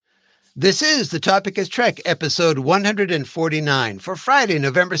This is The Topic is Trek, episode 149 for Friday,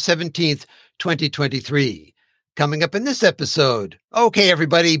 November 17th, 2023. Coming up in this episode, okay,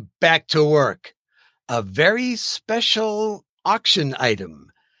 everybody, back to work. A very special auction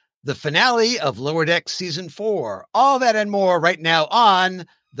item. The finale of Lower Decks Season 4. All that and more right now on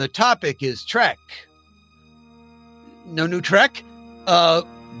The Topic is Trek. No new Trek?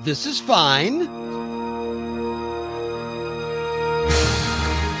 This is fine.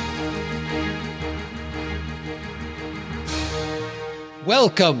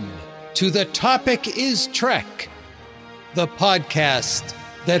 Welcome to The Topic is Trek, the podcast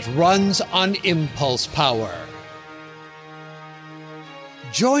that runs on impulse power.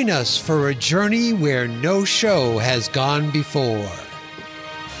 Join us for a journey where no show has gone before.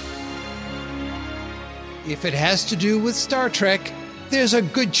 If it has to do with Star Trek, there's a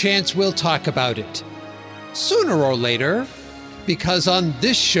good chance we'll talk about it. Sooner or later, because on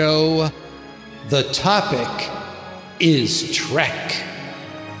this show, the topic is Trek.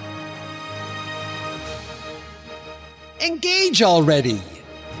 Engage already!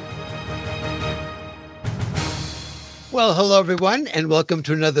 Well, hello everyone, and welcome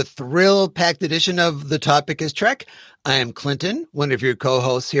to another thrill-packed edition of The Topic is Trek. I am Clinton, one of your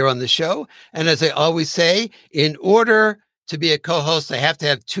co-hosts here on the show. And as I always say, in order to be a co-host, I have to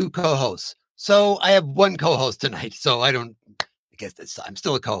have two co-hosts. So I have one co-host tonight. So I'm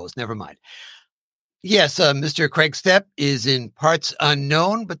still a co-host. Never mind. Yes, Mr. Craig Stepp is in parts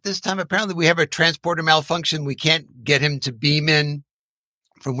unknown, but this time apparently we have a transporter malfunction. We can't get him to beam in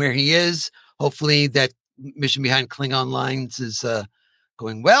from where he is. Hopefully that mission behind Klingon lines is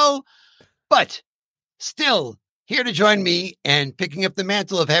going well, but still here to join me and picking up the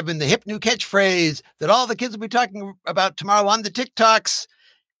mantle of having the hip new catchphrase that all the kids will be talking about tomorrow on the TikToks.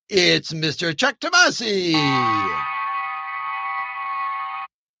 It's Mr. Chuck Tomasi.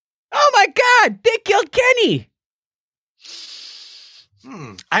 Oh my God, they killed Kenny.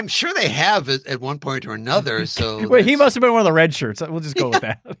 I'm sure they have at one point or another. So well, he must have been one of the red shirts. We'll just go with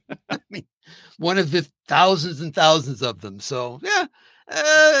that. I mean, one of the thousands and thousands of them. So yeah,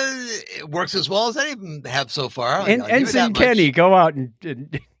 it works as well as any of them have so far. And Ensign Kenny, go out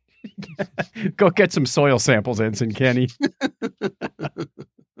and go get some soil samples, Ensign Kenny.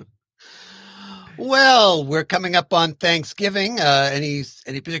 Well, we're coming up on Thanksgiving. Any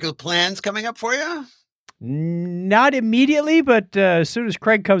particular plans coming up for you? Not immediately, but as soon as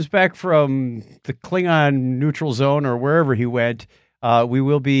Craig comes back from the Klingon neutral zone or wherever he went, we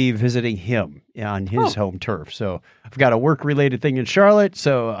will be visiting him on his home turf. So I've got a work-related thing in Charlotte,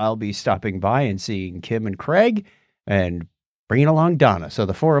 so I'll be stopping by and seeing Kim and Craig and bringing along Donna. So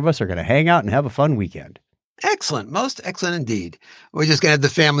the four of us are going to hang out and have a fun weekend. Excellent. Most excellent indeed. We're just going to have the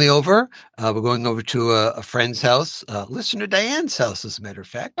family over. We're going over to a friend's house, listener Diane's house, as a matter of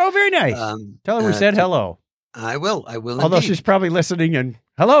fact. Oh, very nice. Tell her we said hello. I will. Although indeed. She's probably listening and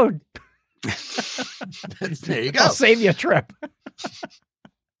hello. There you go. I'll save you a trip.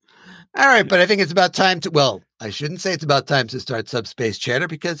 All right. But I think it's about time I shouldn't say it's about time to start Subspace Chatter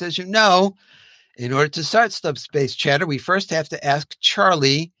because, as you know, in order to start Subspace Chatter, we first have to ask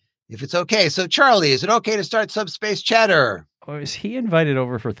Charlie if it's okay. So, Charlie, is it okay to start Subspace Chatter? Oh, is he invited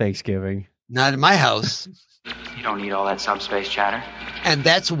over for Thanksgiving? Not in my house. You don't need all that subspace chatter. And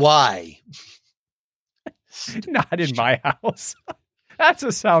that's why. Not in my house. That's a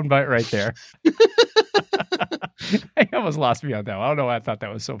soundbite right there. I almost lost me on that one. I don't know why I thought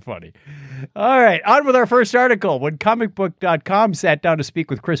that was so funny. All right, on with our first article. When comicbook.com sat down to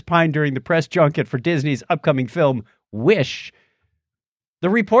speak with Chris Pine during the press junket for Disney's upcoming film, Wish, the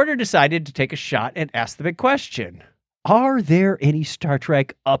reporter decided to take a shot and ask the big question. Are there any Star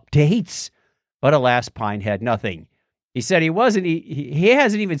Trek updates? But alas, Pine had nothing. He said he hasn't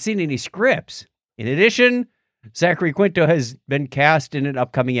even seen any scripts. In addition, Zachary Quinto has been cast in an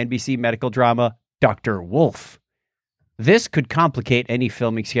upcoming NBC medical drama, Dr. Wolf. This could complicate any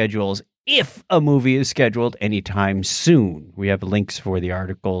filming schedules if a movie is scheduled anytime soon. We have links for the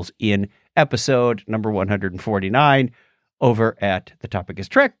articles in episode number 149 over at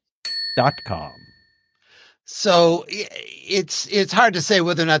thetopicistrek.com. So it's hard to say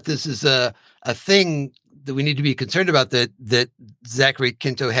whether or not this is a thing that we need to be concerned about, that Zachary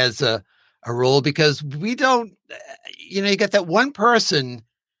Quinto has a role, because we don't, you got that one person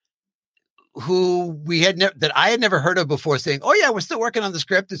who that I had never heard of before saying, "Oh yeah, we're still working on the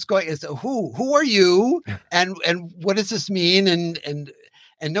script. It's going." It's who are you, and what does this mean? And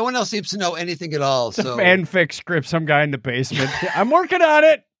no one else seems to know anything at all. The so fanfic script, some guy in the basement. I'm working on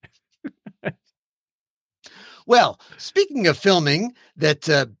it. Well, speaking of filming,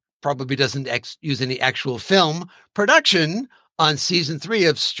 that probably doesn't use any actual film, production on season 3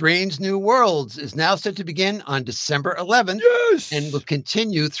 of Strange New Worlds is now set to begin on December 11th and will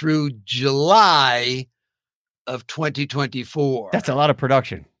continue through July of 2024. That's a lot of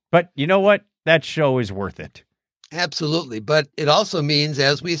production. But you know what? That show is worth it. Absolutely. But it also means,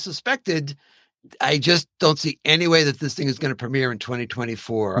 as we suspected, I just don't see any way that this thing is going to premiere in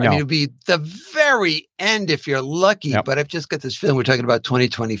 2024. No. I mean, it'll be the very end if you're lucky, Yep. but I've just got this feeling we're talking about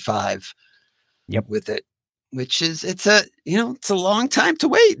 2025 with it, which is, it's a long time to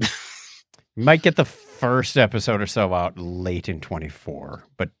wait. You might get the first episode or so out late in 24,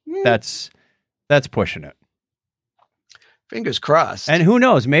 but that's pushing it. Fingers crossed. And who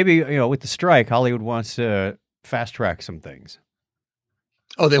knows? Maybe, with the strike, Hollywood wants to fast track some things.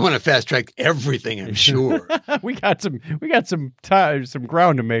 Oh, they want to fast track everything, I'm sure. we got some time, some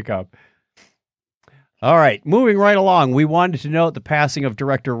ground to make up. All right, moving right along. We wanted to note the passing of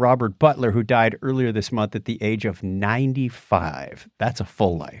director Robert Butler, who died earlier this month at the age of 95. That's a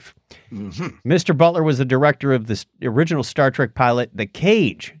full life. Mm-hmm. Mr. Butler was the director of the original Star Trek pilot, The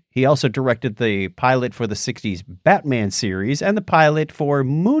Cage. He also directed the pilot for the 60s Batman series and the pilot for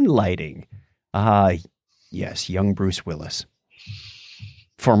Moonlighting. Yes, young Bruce Willis,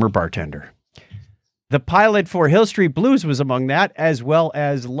 former bartender. The pilot for Hill Street Blues was among that, as well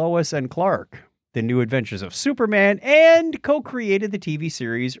as Lois and Clark, The New Adventures of Superman, and co-created the TV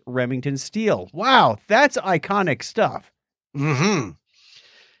series Remington Steele. Wow, that's iconic stuff. Mm-hmm.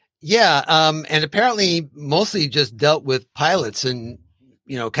 Yeah, and apparently mostly just dealt with pilots and,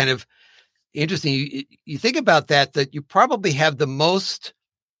 kind of interesting. You think about that you probably have the most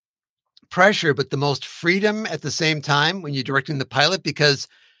pressure, but the most freedom at the same time when you're directing the pilot, because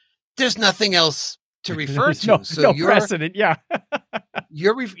there's nothing else to refer to. No precedent. Yeah.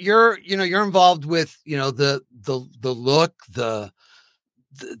 you're involved with, the look, the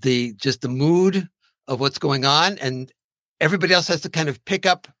just the mood of what's going on. And everybody else has to kind of pick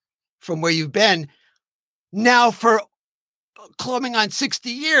up from where you've been. Now for coming on 60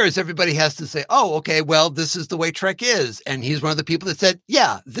 years, everybody has to say, oh, okay, well, this is the way Trek is. And he's one of the people that said,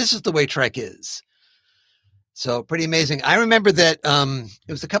 yeah, this is the way Trek is. So pretty amazing. I remember that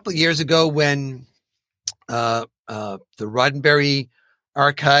it was a couple of years ago when the Roddenberry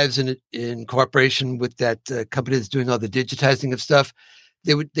Archives in cooperation with that company that's doing all the digitizing of stuff,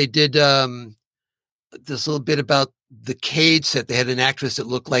 they did this little bit about the Cage set. They had an actress that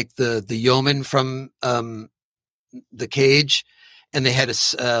looked like the yeoman from The Cage, and they had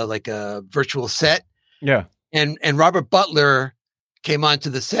a virtual set. Yeah. And Robert Butler came onto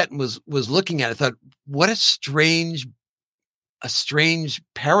the set and was looking at it. I thought, what a strange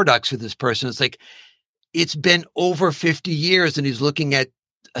paradox for this person. It's like, it's been over 50 years and he's looking at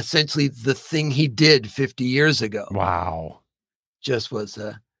essentially the thing he did 50 years ago. Wow. Just was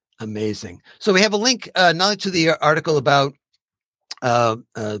amazing. So we have a link not only to the article about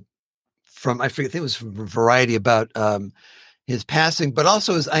from, I think it was from Variety, about his passing, but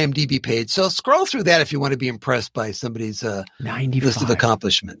also his IMDb page. So scroll through that if you want to be impressed by somebody's 95. list of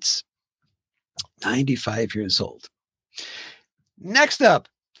accomplishments. 95 years old. Next up,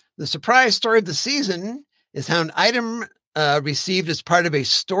 the surprise story of the season is how an item received as part of a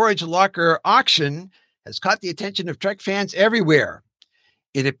storage locker auction has caught the attention of Trek fans everywhere.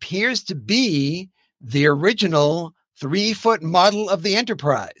 It appears to be the original 3-foot model of the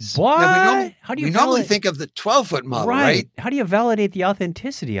Enterprise. What? Now, How do you we normally think of the 12-foot model, right? How do you validate the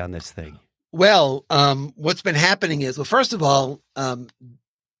authenticity on this thing? Well, what's been happening is, well, first of all,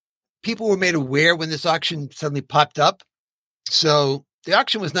 people were made aware when this auction suddenly popped up. So the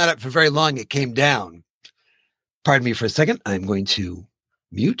auction was not up for very long. It came down. Pardon me for a second. I'm going to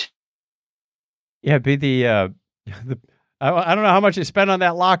mute. Yeah, be the I don't know how much they spent on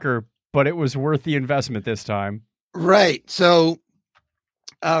that locker, but it was worth the investment this time. Right. So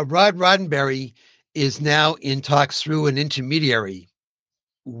Rod Roddenberry is now in talks through an intermediary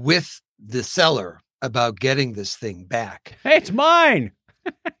with the seller about getting this thing back. Hey, it's mine.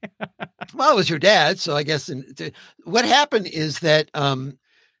 Well, it was your dad. So I guess what happened is that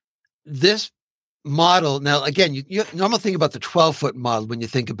this model, now, again, you normally think about the 12-foot model when you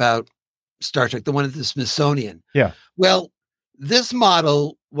think about Star Trek, the one at the Smithsonian. Yeah. Well, this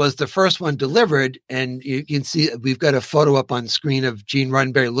model was the first one delivered, and you can see we've got a photo up on screen of Gene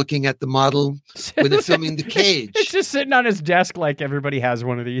Roddenberry looking at the model when they're filming The Cage. It's just sitting on his desk like everybody has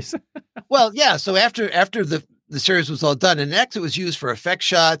one of these. Well, yeah. So after the series was all done, and next it was used for effect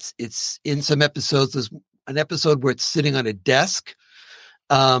shots. It's in some episodes. There's an episode where it's sitting on a desk.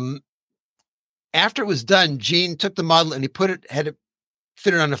 After it was done, Gene took the model and he had it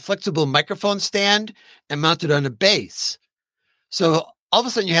fitted on a flexible microphone stand and mounted on a base. So all of a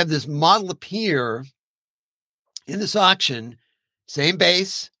sudden you have this model appear in this auction same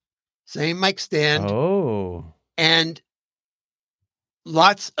bass, same mic stand, and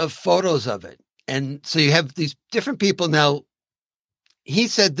lots of photos of it. And so you have these different people now. He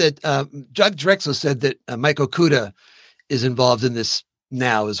said that Doug Drexel said that Mike Okuda is involved in this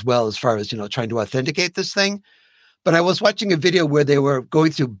now as well, as far as, trying to authenticate this thing. But I was watching a video where they were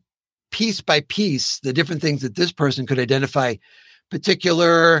going through piece by piece the different things that this person could identify,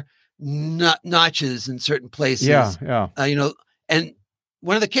 particular notches in certain places. Yeah. And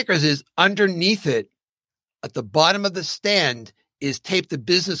one of the kickers is underneath it, at the bottom of the stand, is taped the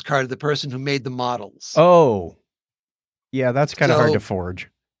business card of the person who made the models. Oh, yeah, that's kind of hard to forge.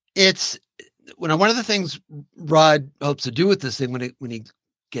 It's one of the things Rod hopes to do with this thing when he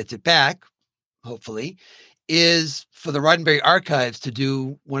gets it back, hopefully, is for the Roddenberry Archives to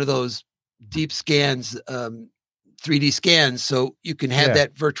do one of those deep scans, 3D scans, so you can have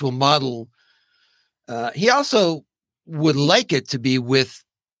that virtual model. He also would like it to be with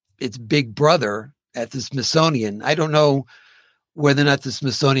its big brother at the Smithsonian. I don't know whether or not the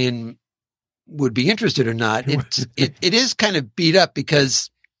Smithsonian would be interested or not. It is kind of beat up because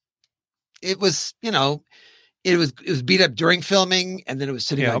it was, it was beat up during filming, and then it was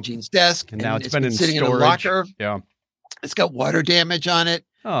sitting on Gene's desk, and now it's been sitting storage. in a locker. Yeah, it's got water damage on it.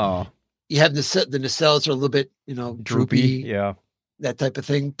 Oh, you have the nacelles are a little bit, droopy. Yeah, that type of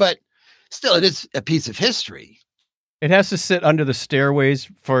thing. But still, it is a piece of history. It has to sit under the stairways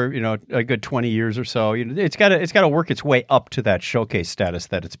for, a good 20 years or so. It's got to work its way up to that showcase status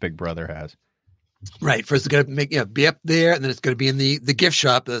that its big brother has. Right. First, it's got to be up there, and then it's going to be in the gift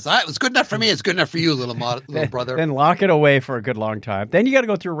shop. It was good enough for me. It's good enough for you, little brother. Then lock it away for a good long time. Then you got to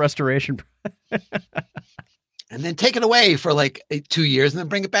go through restoration. And then take it away for like 2 years and then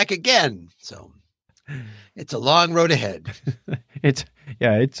bring it back again. So it's a long road ahead. It's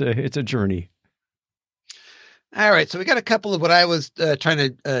a journey. All right. So we got a couple of what I was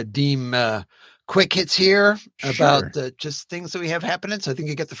trying to deem quick hits here about just things that we have happening. So I think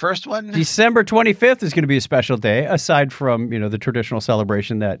you get the first one. December 25th is going to be a special day, aside from, the traditional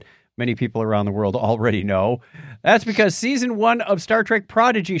celebration that many people around the world already know. That's because season 1 of Star Trek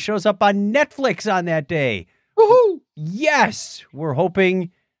Prodigy shows up on Netflix on that day. Woohoo! Yes, we're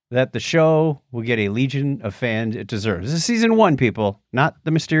hoping that the show will get a legion of fans it deserves. This is season 1, people, not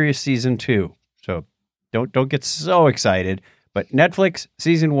the mysterious season 2. So don't get so excited. But Netflix,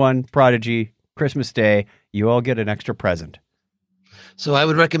 season 1, Prodigy, Christmas Day, you all get an extra present. So I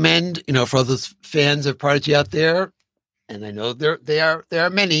would recommend, for all those fans of Prodigy out there, and I know there are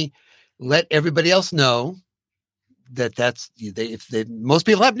many, let everybody else know that most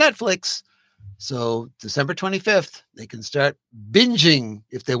people have Netflix. So December 25th, they can start binging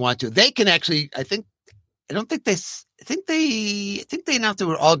if they want to. They can actually, I think they announced they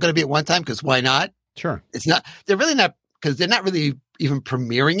were all going to be at one time, because why not? Sure. They're really not, because they're not really even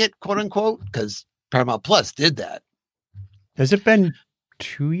premiering it, quote unquote, because Paramount Plus did that. Has it been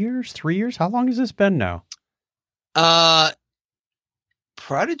 2 years, 3 years? How long has this been now?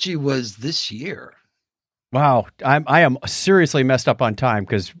 Prodigy was this year. Wow. I am seriously messed up on time,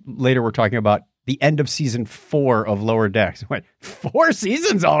 because later we're talking about the end of season 4 of Lower Decks. What, 4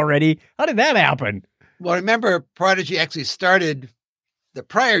 seasons already? How did that happen? Well, remember, Prodigy actually started the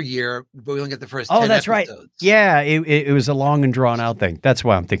prior year, but we only got the first 10 that's episodes. Right. Yeah, it was a long and drawn out thing. That's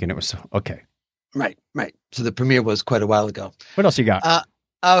why I'm thinking it was okay. Right. So the premiere was quite a while ago. What else you got?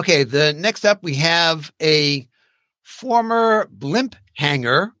 Okay, the next up we have a former blimp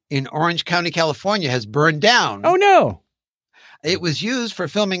hangar in Orange County, California has burned down. Oh, no. It was used for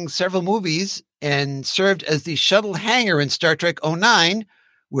filming several movies and served as the shuttle hangar in Star Trek 09,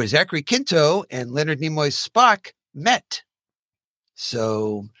 where Zachary Quinto and Leonard Nimoy's Spock met.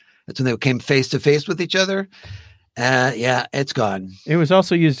 So that's when they came face to face with each other. It's gone. It was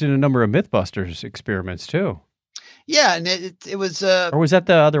also used in a number of Mythbusters experiments too. Yeah, and it was. Or was that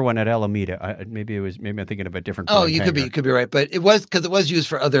the other one at Alameda? Maybe I'm thinking of a different. Oh, you could be right, but it was because it was used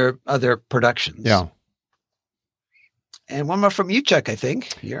for other productions. Yeah. And one more from you, Chuck. I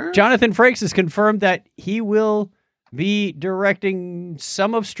think. Here. Jonathan Frakes has confirmed that he will be directing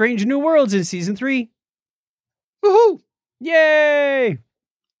some of Strange New Worlds in season 3. Woohoo! Yay!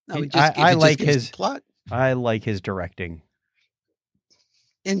 No, I like his plot. I like his directing.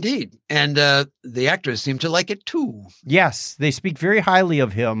 Indeed. And the actors seem to like it too. Yes, they speak very highly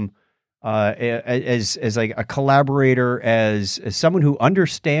of him as like a collaborator, as someone who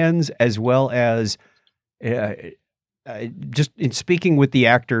understands, as well as just in speaking with the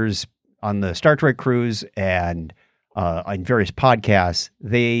actors on the Star Trek crews and on various podcasts.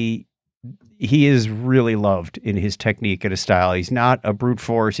 He is really loved in his technique and his style. He's not a brute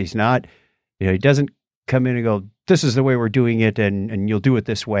force. He's not, he doesn't come in and go, this is the way we're doing it, and you'll do it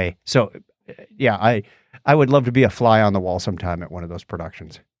this way. So, yeah, I would love to be a fly on the wall sometime at one of those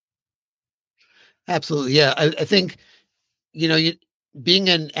productions. Absolutely. Yeah. I think, being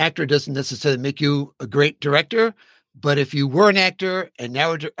an actor doesn't necessarily make you a great director, but if you were an actor and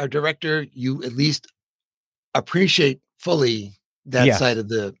now a director, you at least appreciate fully that side of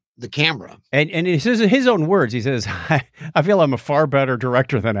the camera. And he says in his own words, he says, I feel I'm a far better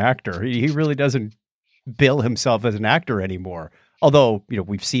director than actor. He really doesn't bill himself as an actor anymore. Although,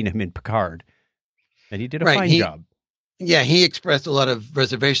 we've seen him in Picard and he did a fine job. Yeah. He expressed a lot of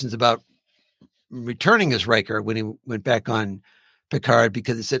reservations about returning as Riker when he went back on Picard,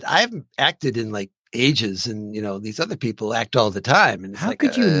 because he said, I haven't acted in like ages, and these other people act all the time. And it's how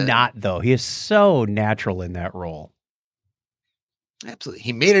could you not, though? He is so natural in that role. Absolutely.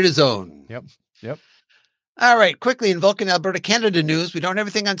 He made it his own. Yep. All right. Quickly, in Vulcan, Alberta, Canada news, we don't have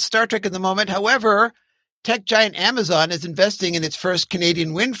everything on Star Trek at the moment. However, tech giant Amazon is investing in its first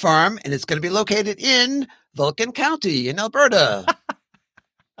Canadian wind farm, and it's going to be located in Vulcan County in Alberta.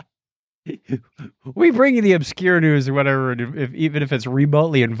 We bring you the obscure news or whatever, even if it's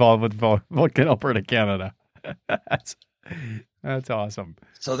remotely involved with Vulcan, Alberta, Canada. That's awesome.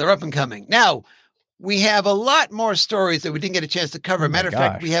 So they're up and coming. Now, we have a lot more stories that we didn't get a chance to cover. Matter of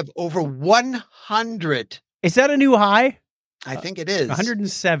fact, we have over 100. Is that a new high? I think it is.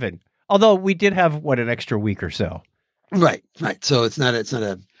 107. Although we did have, an extra week or so. Right. So it's not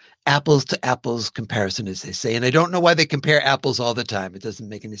a apples to apples comparison, as they say. And I don't know why they compare apples all the time. It doesn't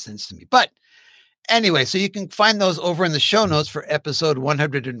make any sense to me. But anyway, so you can find those over in the show notes for episode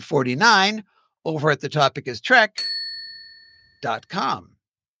 149 over at thetopicstrek.com.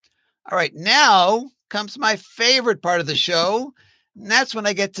 All right, now comes my favorite part of the show. And that's when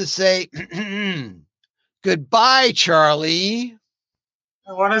I get to say, goodbye, Charlie.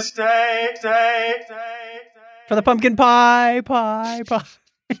 I want to stay. For the pumpkin pie.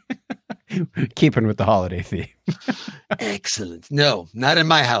 Keeping with the holiday theme. Excellent. No, not in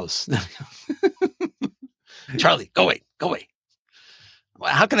my house. Charlie, go away.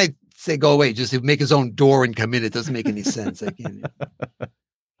 Well, how can I say go away? Just to make his own door and come in. It doesn't make any sense. I can't.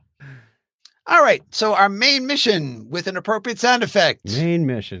 All right. So our main mission with an appropriate sound effect. Main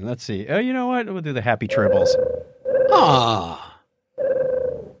mission. Let's see. Oh, you know what? We'll do the happy tribbles. Ah,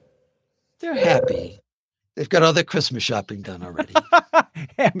 they're happy. They've got all their Christmas shopping done already.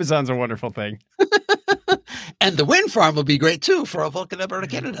 Amazon's a wonderful thing. And the wind farm will be great too for Vulcan, Alberta,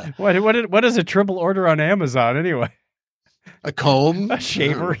 Canada. What is a triple order on Amazon anyway? A comb? A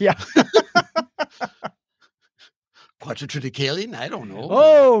shaver, yeah. Quadritriticalian? I don't know.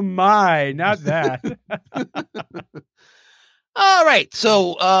 Oh my, not that. All right.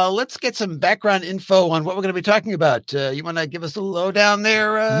 So let's get some background info on what we're going to be talking about. You want to give us a lowdown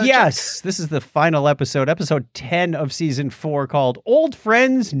there? Yes. Chuck? This is the final episode 10 of season 4, called Old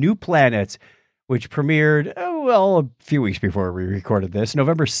Friends, New Planets, which premiered, a few weeks before we recorded this.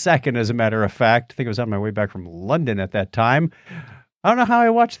 November 2nd, as a matter of fact. I think I was on my way back from London at that time. I don't know how I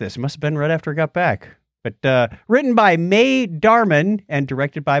watched this. It must have been right after I got back. But written by Mae Darman and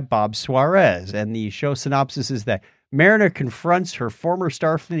directed by Bob Suarez. And the show synopsis is that Mariner confronts her former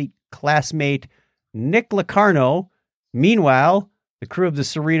Starfleet classmate, Nick Locarno. Meanwhile, the crew of the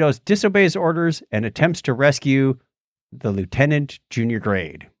Cerritos disobeys orders and attempts to rescue the lieutenant junior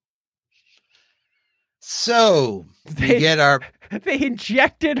grade. So they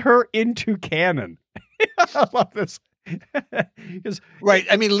injected her into canon. I love this. Right.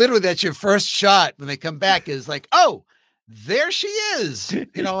 I mean, literally, that's your first shot when they come back is like, oh, there she is, in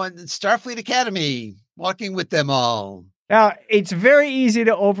Starfleet Academy, walking with them all. Now, it's very easy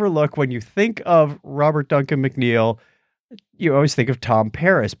to overlook when you think of Robert Duncan McNeil. You always think of Tom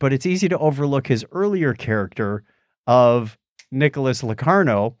Paris, but it's easy to overlook his earlier character of Nicholas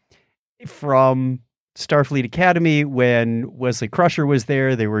Locarno from Starfleet Academy. When Wesley Crusher was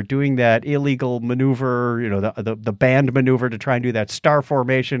there, they were doing that illegal maneuver, the band maneuver to try and do that star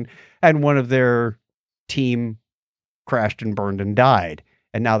formation, and one of their team crashed and burned and died,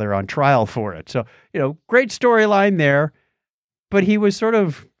 and now they're on trial for it. So, great storyline there, but he was sort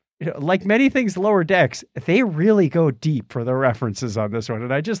of, like many things Lower Decks, they really go deep for the references on this one,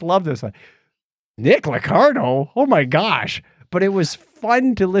 and I just love this. Nick Locarno, oh my gosh. But it was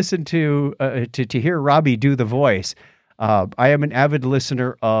fun to listen to hear Robbie do the voice. I am an avid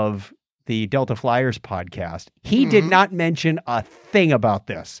listener of the Delta Flyers podcast. He did not mention a thing about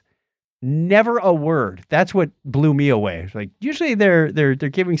this. Never a word. That's what blew me away. Like, usually they're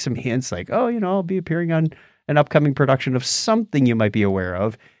giving some hints, like, oh, I'll be appearing on an upcoming production of something you might be aware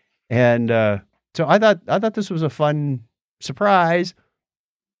of. And so I thought this was a fun surprise.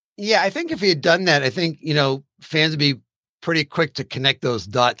 Yeah, I think if he had done that, I think, fans would be pretty quick to connect those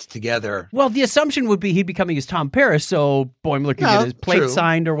dots together. Well, the assumption would be he'd be coming as Tom Paris, so Boimler can get his plate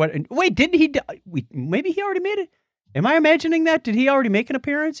signed or what. Wait, didn't he? Maybe he already made it. Am I imagining that? Did he already make an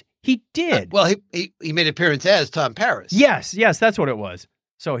appearance? He did. Well, he made an appearance as Tom Paris. Yes, that's what it was.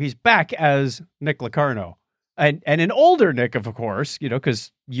 So he's back as Nick Locarno. And an older Nick, of course,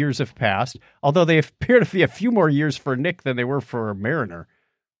 because years have passed, although they appear to be a few more years for Nick than they were for Mariner.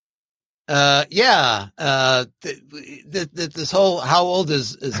 This whole how old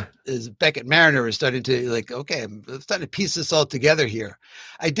is Beckett Mariner is starting to okay, I'm starting to piece this all together here.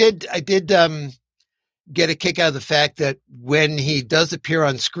 I did get a kick out of the fact that when he does appear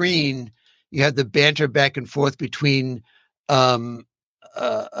on screen, you have the banter back and forth between Rutherford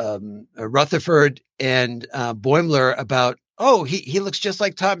and Boimler about, he looks just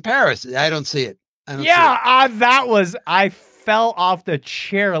like Tom Paris. I don't see it. I fell off the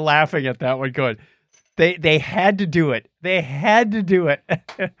chair laughing at that one going, they had to do it. They had to do it.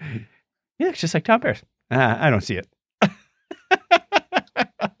 He looks just like Tom Paris. I don't see it.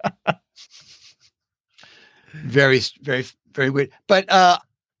 Very, very, very weird. But I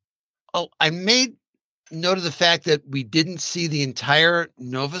made note of the fact that we didn't see the entire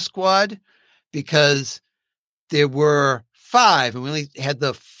Nova Squad because there were 5 and we only had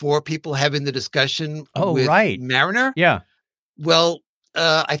the 4 people having the discussion with Mariner. Yeah. Well,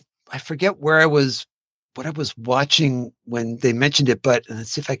 I forget what I was watching when they mentioned it, but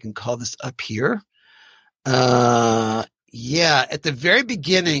let's see if I can call this up here. At the very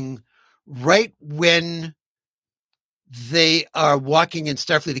beginning, right when they are walking in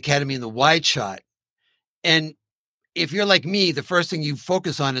Starfleet Academy in the wide shot. And if you're like me, the first thing you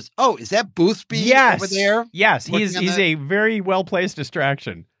focus on is, is that Boothby over there? Yes, he's a very well-placed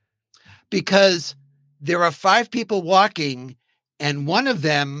distraction. Because there are 5 people walking, and one of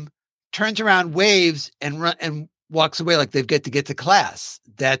them turns around, waves, and walks away like they've got to get to class.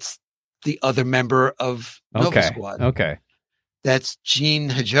 That's the other member of Nova Squad. Okay. That's Gene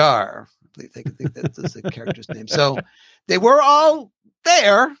Hajar. I think that's the character's name. So they were all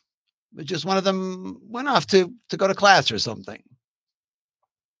there, but just one of them went off to go to class or something.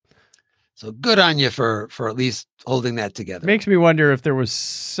 So good on you for at least holding that together. Makes me wonder if there was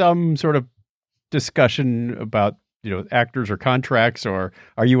some sort of discussion about, actors or contracts, or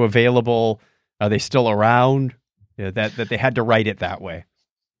are you available? Are they still around? That they had to write it that way.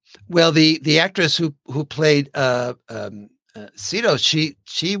 Well, the actress who played Cito, she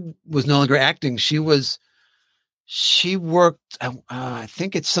was no longer acting. She worked, I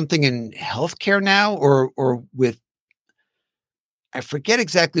think it's something in healthcare now or with, I forget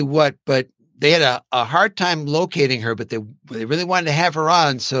exactly what, but they had a hard time locating her, but they really wanted to have her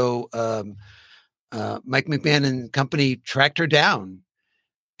on. So Mike McMahon and company tracked her down,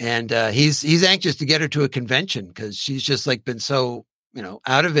 and he's anxious to get her to a convention because she's just been so,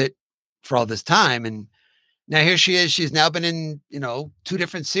 out of it for all this time. And now here she is. She's now been in, 2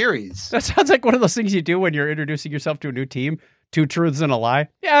 different series. That sounds like one of those things you do when you're introducing yourself to a new team. 2 truths and a lie.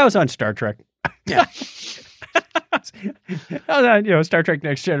 Yeah, I was on Star Trek. Yeah. I was on, Star Trek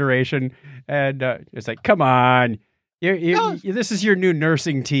Next Generation. And it's like, come on. This is your new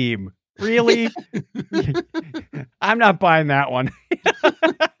nursing team. Really? I'm not buying that one.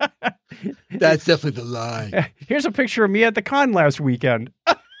 That's definitely the lie. Here's a picture of me at the con last weekend.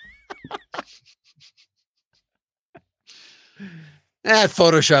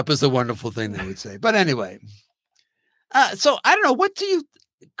 Photoshop is a wonderful thing, they would say. But anyway, so I don't know.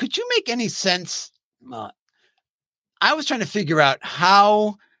 Could you make any sense? I was trying to figure out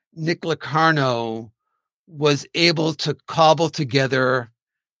how Nick Locarno was able to cobble together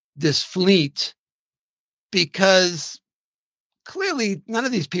this fleet, because clearly none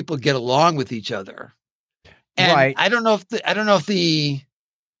of these people get along with each other. And right. I don't know if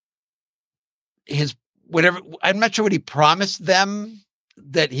his whatever, I'm not sure what he promised them,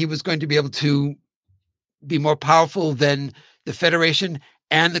 that he was going to be able to be more powerful than the Federation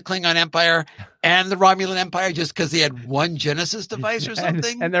and the Klingon Empire and the Romulan Empire just because he had one Genesis device or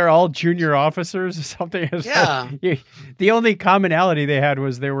something. And they're all junior officers or something. Yeah. The only commonality they had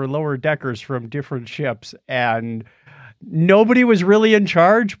was they were lower deckers from different ships, and nobody was really in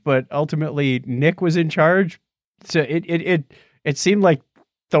charge, but ultimately Nick was in charge. So it seemed like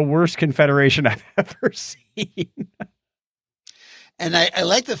the worst Confederation I've ever seen. And I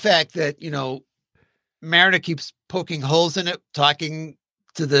like the fact that, Mariner keeps poking holes in it, talking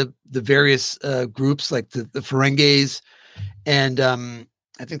to the various groups, like the Ferengis and I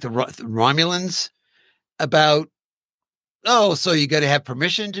think the Romulans, about, so you got to have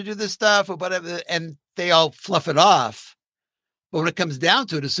permission to do this stuff or whatever. And they all fluff it off. But when it comes down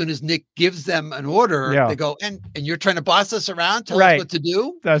to it, as soon as Nick gives them an order, Yeah. they go, and you're trying to boss us around, tell Right. us what to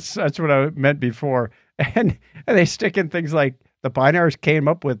do. That's what I meant before. And they stick in things like the Binars came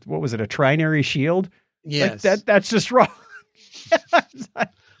up with, what was it, a trinary shield? Yes. Like that's just wrong.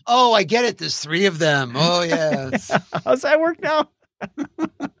 Oh, I get it. There's 3 of them. Oh, yes. How's that work now?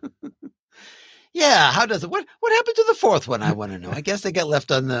 Yeah. How does it? What happened to the 4th one? I want to know. I guess they got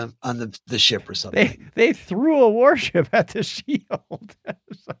left on the ship or something. They threw a warship at the shield.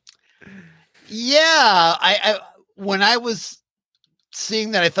 Yeah. I when I was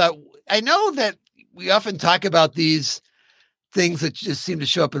seeing that, I thought, I know that we often talk about these things that just seem to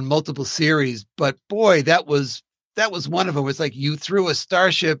show up in multiple series, but boy, that was one of them. It's like you threw a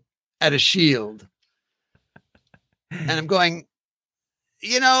starship at a shield. And I'm going,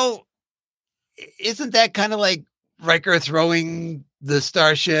 isn't that kind of like Riker throwing the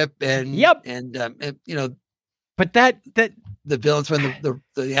starship and Yep. but that the villains from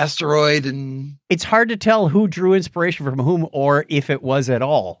the asteroid, and it's hard to tell who drew inspiration from whom or if it was at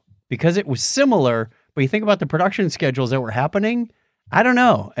all, because it was similar. But you think about the production schedules that were happening, I don't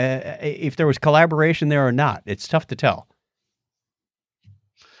know if there was collaboration there or not. It's tough to tell.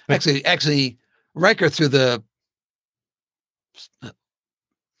 But actually, Riker threw the.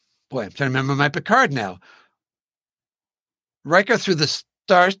 Boy, I'm trying to remember my Picard now. Riker threw the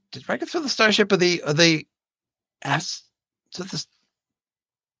star. Did Riker throw the starship of the ass?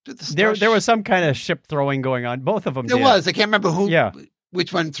 There was some kind of ship throwing going on. Both of them. There was. I can't remember who. Yeah.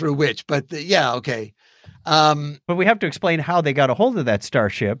 Which one threw which? But yeah, okay. But we have to explain how they got a hold of that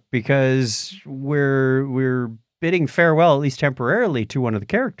starship, because we're bidding farewell, at least temporarily, to one of the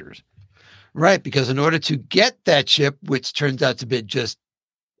characters. Right, because in order to get that ship, which turns out to be just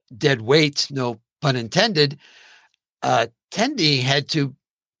dead weight, no pun intended, Tendi had to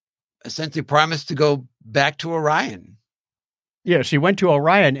essentially promise to go back to Orion. Yeah, she went to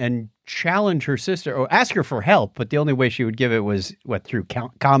Orion and challenged her sister, or ask her for help, but the only way she would give it was through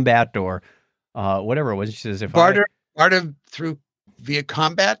combat or whatever it was. She says, if barter through via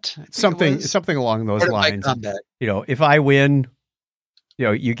combat, something along those lines. If I win,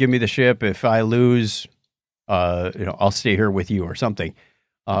 you give me the ship. If I lose, I'll stay here with you or something.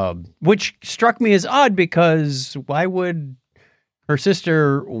 Which struck me as odd, because why would her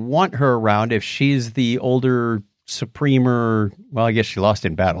sister want her around if she's the older Supremer? Well, I guess she lost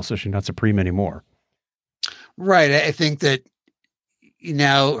in battle, so she's not Supreme anymore. Right. I think that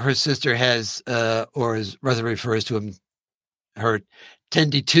now her sister has, or as Ruther refers to him, her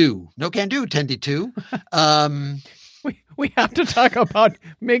Tendi 2. No can do, Tendi 2. We have to talk about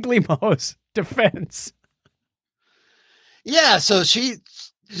Miglimo's defense. Yeah, so she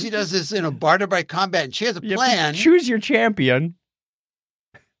does this, barter by combat, and she has a plan. Choose your champion.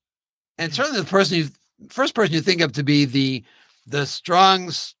 And certainly the first person you think of to be the strong,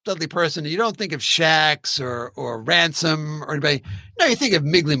 studly person. You don't think of Shax or Ransom or anybody. No, you think of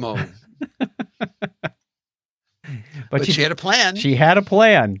Miglimo. But she had a plan. She had a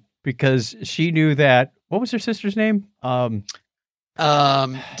plan, because she knew that. What was her sister's name?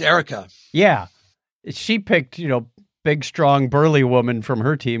 Derica. Yeah, she picked big, strong, burly woman from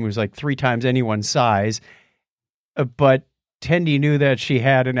her team who was like 3 times anyone's size. But Tendi knew that she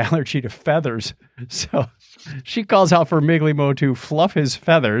had an allergy to feathers, so she calls out for Miglimo to fluff his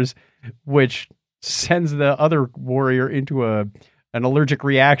feathers, which sends the other warrior into an allergic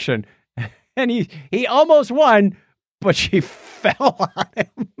reaction. And he almost won, but she fell on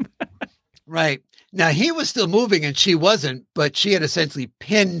him. Right. Now, he was still moving and she wasn't, but she had essentially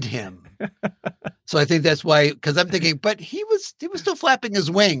pinned him. So I think that's why, because I'm thinking, but he was still flapping his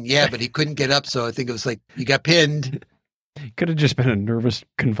wing. Yeah, but he couldn't get up. So I think it was like, you got pinned. Could have just been a nervous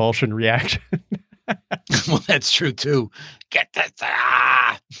convulsion reaction. Well, that's true too. Get that.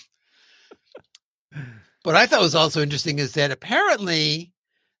 Ah! But I thought was also interesting is that apparently,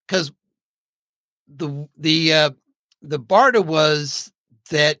 because the barter was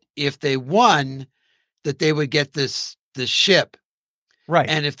that if they won, that they would get this ship. Right.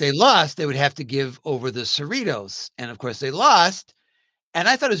 And if they lost, they would have to give over the Cerritos. And of course they lost. And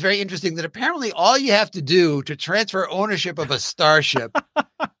I thought it was very interesting that apparently all you have to do to transfer ownership of a starship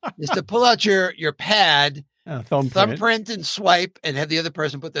is to pull out your pad, thumbprint and swipe, and have the other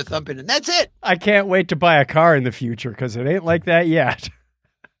person put their thumb in. And that's it. I can't wait to buy a car in the future, because it ain't like that yet.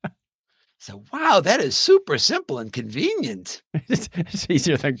 So, wow, that is super simple and convenient. It's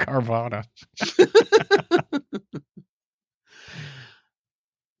easier than Carvana.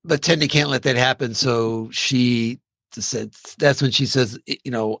 But Tendi can't let that happen. So she said, that's when she says,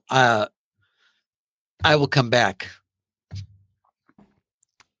 I will come back.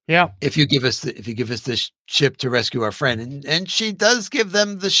 Yeah. if you give us this ship to rescue our friend, and she does give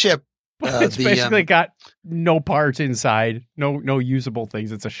them the ship. It's basically got no parts inside, no usable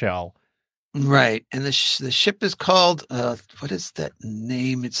things. It's a shell. Right, and the ship is called what is that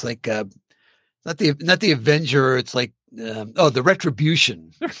name? It's like not the Avenger. It's like the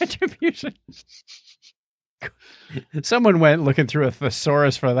Retribution. The Retribution. Someone went looking through a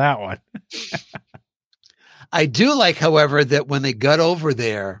thesaurus for that one. I do like, however, that when they got over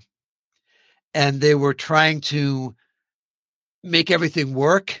there and they were trying to make everything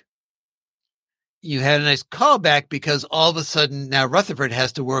work, you had a nice callback because all of a sudden now Rutherford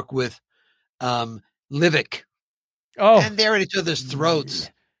has to work with Livik. Oh, and they're at each other's throats.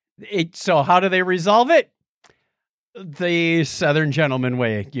 So how do they resolve it? The Southern gentleman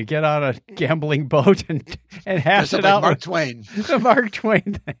way. You get on a gambling boat and hash it out. Mark Twain. The Mark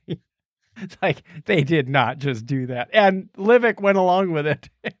Twain thing. It's like they did not just do that. And Livik went along with it.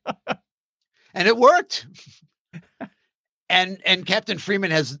 And it worked. And Captain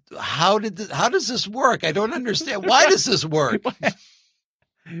Freeman has, how does this work? I don't understand. Why does this work?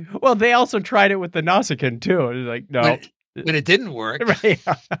 Well, they also tried it with the Nausicaan too. It was like, no. When it didn't work. Right.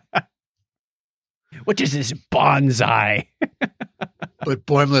 What is this bonsai? But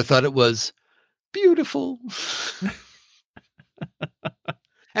Boimler thought it was beautiful.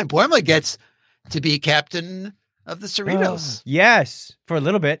 And Boimler gets to be captain of the Cerritos. Yes, for a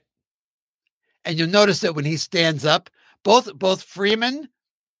little bit. And you'll notice that when he stands up, both Freeman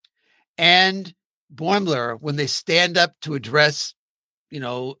and Boimler, when they stand up to address,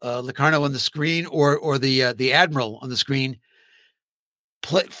 Locarno on the screen or the Admiral on the screen,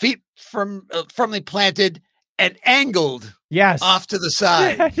 feet firmly planted and angled, yes, off to the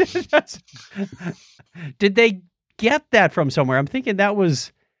side. Did they get that from somewhere? I'm thinking that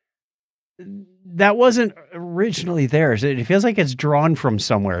wasn't originally theirs. It feels like it's drawn from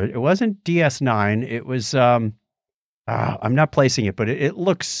somewhere. It wasn't DS9. It was. I'm not placing it, but it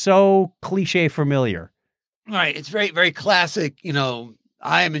looks so cliche familiar. Right. It's very, very classic.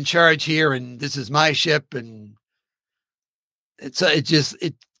 I am in charge here, and this is my ship, and it was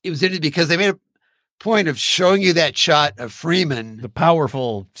interesting because they made a point of showing you that shot of Freeman, the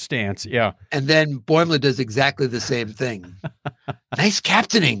powerful stance, yeah, and then Boimler does exactly the same thing. Nice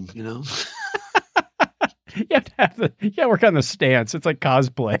captaining, You have to work on the stance. It's like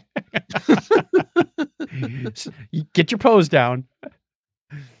cosplay. Get your pose down.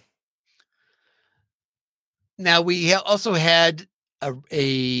 Now we also had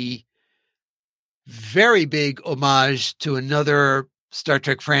a very big homage to another Star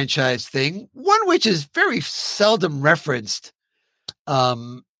Trek franchise thing, one which is very seldom referenced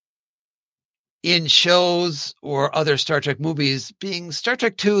in shows or other Star Trek movies, being Star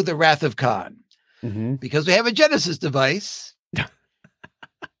Trek II, The Wrath of Khan. Mm-hmm. Because we have a Genesis device.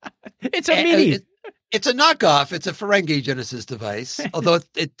 It's a mini. It's a knockoff. It's a Ferengi Genesis device, although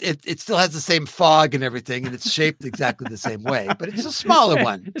it still has the same fog and everything, and it's shaped exactly the same way, but it's a smaller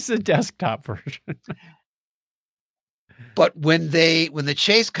one. It's a desktop version. But when the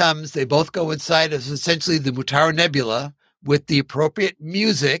chase comes, they both go inside of essentially the Mutara Nebula with the appropriate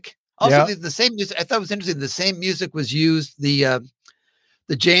music. Also, the same music. I thought it was interesting. The same music was used. The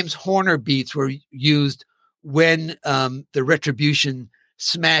James Horner beats were used when the Retribution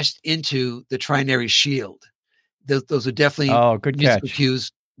smashed into the Trinary shield. Those are definitely good musical catch.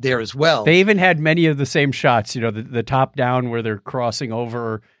 Cues there as well. They even had many of the same shots. The top down where they're crossing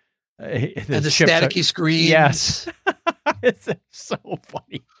over. And the staticky screens. Yes. It's so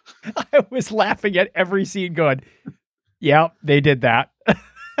funny. I was laughing at every scene going, yeah, they did that.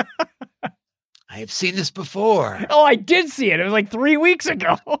 I have seen this before. Oh, I did see it. It was like 3 weeks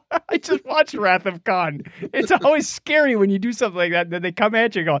ago. I just watched Wrath of Khan. It's always scary when you do something like that. And then they come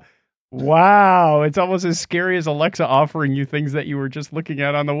at you and go, wow. It's almost as scary as Alexa offering you things that you were just looking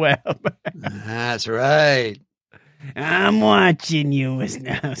at on the web. That's right. I'm watching you,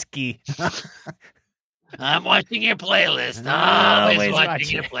 Wisnowski. I'm watching your playlist. Always watching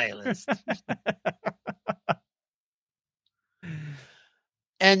your playlist.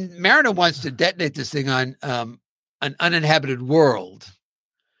 And Mariner wants to detonate this thing on an uninhabited world.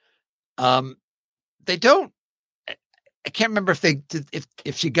 They don't. I can't remember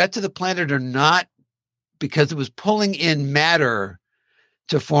if she got to the planet or not, because it was pulling in matter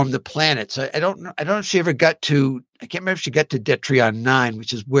to form the planet. So I don't know if she ever got to. I can't remember if she got to Detrion 9,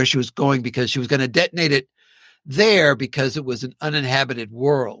 which is where she was going, because she was going to detonate it there because it was an uninhabited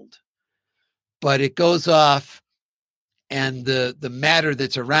world. But it goes off, and the matter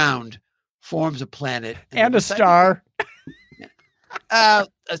that's around forms a planet and a star. Well,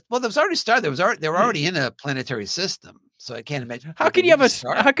 there was already a star. They were already in a planetary system. So I can't imagine. How could you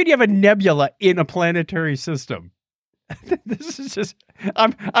have a nebula in a planetary system? This is just.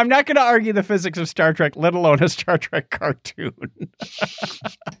 I'm not going to argue the physics of Star Trek, let alone a Star Trek cartoon.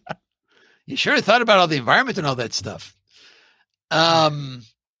 You sure thought about all the environment and all that stuff. But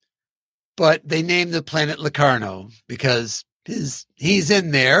they named the planet Locarno because he's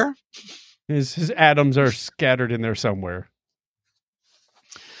in there. His atoms are scattered in there somewhere.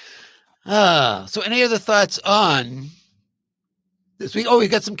 So any other thoughts on this week? Oh, we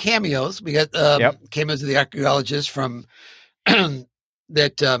got some cameos. We got cameos of the archaeologist from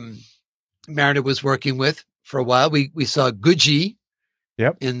that Mariner was working with for a while. We saw Guji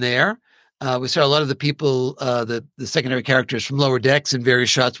in there. We saw a lot of the people, the secondary characters from Lower Decks in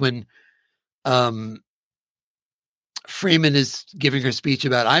various shots when Freeman is giving her speech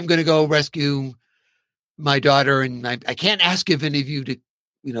about, I'm going to go rescue my daughter, and I can't ask if any of you to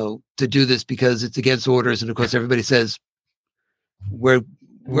do this because it's against orders. And of course, everybody says, we're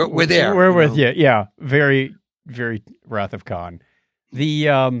there. We're with you. Yeah. Very, very Wrath of Khan.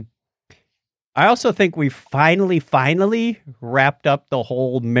 I also think we finally wrapped up the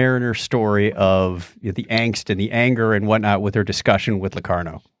whole Mariner story of the angst and the anger and whatnot with her discussion with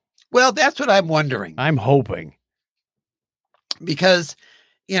Locarno. Well, that's what I'm wondering. I'm hoping. Because,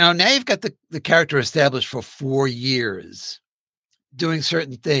 now you've got the character established for 4 years doing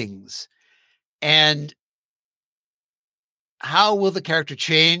certain things. And how will the character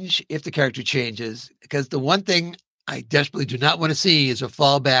change if the character changes? Because the one thing I desperately do not want to see is a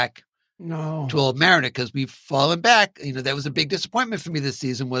fallback to old Mariner, because we've fallen back. That was a big disappointment for me this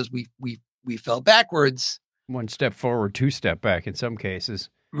season was we fell backwards. 1 step forward, 2 step back in some cases.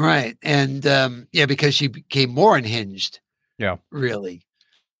 Right. And because she became more unhinged. Yeah. Really.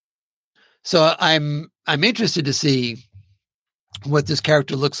 So I'm interested to see what this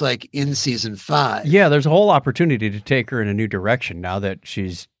character looks like in season 5. Yeah, there's a whole opportunity to take her in a new direction now that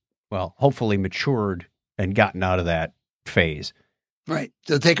she's, hopefully matured and gotten out of that phase. Right.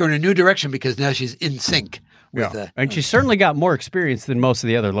 So take her in a new direction because now she's in sync with and she's certainly got more experience than most of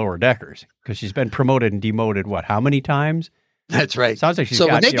the other lower deckers because she's been promoted and demoted, how many times? That's right. Sounds like she's so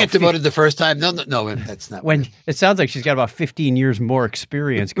when they get demoted the first time, no, that's not. When it sounds like she's got about 15 years more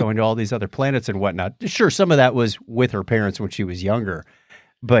experience going to all these other planets and whatnot. Sure, some of that was with her parents when she was younger,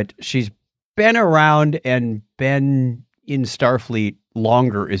 but she's been around and been in Starfleet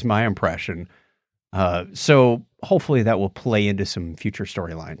longer, is my impression. So hopefully that will play into some future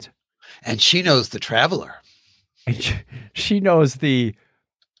storylines. And she knows the Traveler. And she knows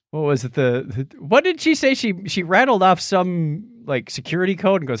what was it? What did she say? She rattled off some security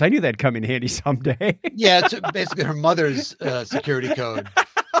code and goes, I knew that'd come in handy someday. Yeah, it's basically her mother's security code.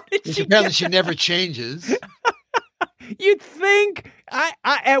 Apparently she never changes. You'd think I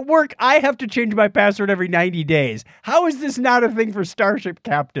at work, I have to change my password every 90 days. How is this not a thing for Starship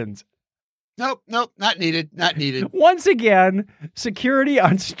captains? Nope, not needed. Not needed. Once again, security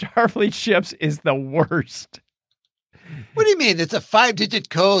on Starfleet ships is the worst. What do you mean? It's a 5-digit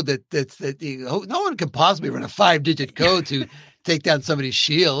code that no one can possibly run a 5-digit code to take down somebody's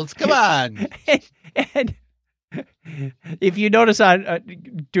shields. Come on. And if you notice on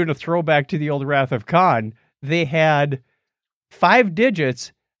doing a throwback to the old Wrath of Khan, they had 5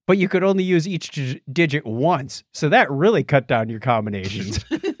 digits, but you could only use each digit once. So that really cut down your combinations.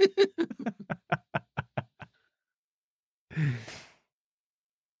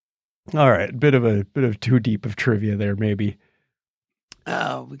 All right, a bit of too deep of trivia there, maybe.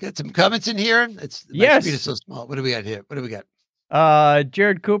 We got some comments in here. My screen is so small. What do we got here? What do we got?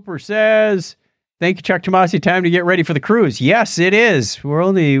 Jared Cooper says, "Thank you, Chuck Tomasi. Time to get ready for the cruise." Yes, it is. We're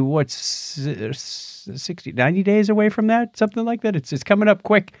only 60, 90 days away from that, something like that. It's coming up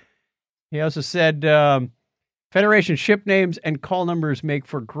quick. He also said, "Federation ship names and call numbers make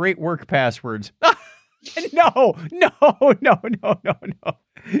for great work passwords." No.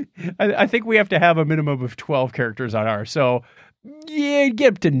 I think we have to have a minimum of 12 characters on ours. So, yeah,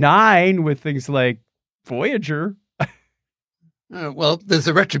 get up to 9 with things like Voyager. Well, there's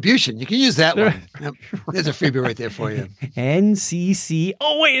a Retribution. You can use that one. Yep. There's a freebie right there for you. NCC.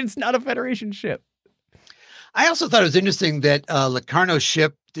 Oh, wait, it's not a Federation ship. I also thought it was interesting that Locarno's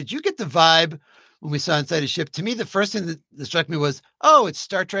ship, did you get the vibe when we saw inside his ship? To me, the first thing that struck me was, it's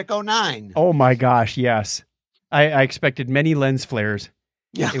Star Trek 09. Oh my gosh, yes. I expected many lens flares.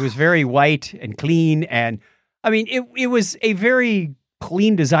 Yeah. It was very white and clean. And I mean, it was a very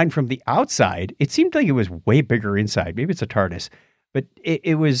clean design from the outside. It seemed like it was way bigger inside. Maybe it's a TARDIS, but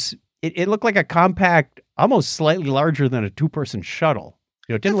it looked like a compact, almost slightly larger than a 2-person shuttle.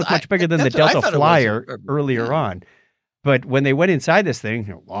 It didn't look much bigger than the Delta Flyer earlier on. But when they went inside this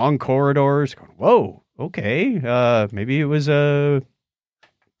thing, long corridors, going, whoa, okay, maybe it was a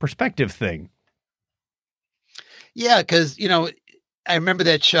perspective thing. Yeah, because, I remember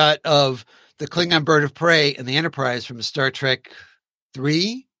that shot of the Klingon bird of prey and the Enterprise from Star Trek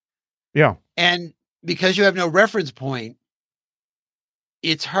 3. Yeah. And because you have no reference point,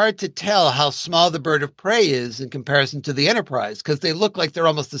 it's hard to tell how small the bird of prey is in comparison to the Enterprise, because they look like they're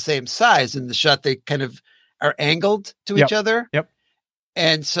almost the same size in the shot. They kind of are angled to each other. Yep.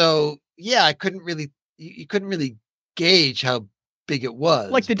 And so, yeah, you couldn't really gauge how big it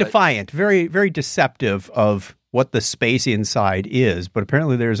was. Like the Defiant, very, very deceptive of what the space inside is. But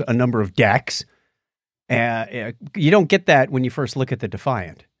apparently there's a number of decks. You don't get that when you first look at the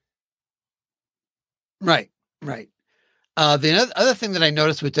Defiant. Right. The other thing that I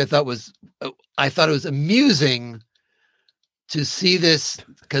noticed, which I thought it was amusing to see this,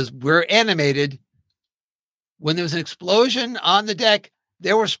 because we're animated. When there was an explosion on the deck,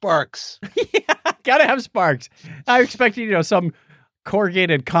 there were sparks. Yeah, gotta have sparks. I expected, some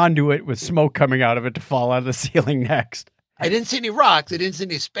corrugated conduit with smoke coming out of it to fall out of the ceiling next. I didn't see any rocks. I didn't see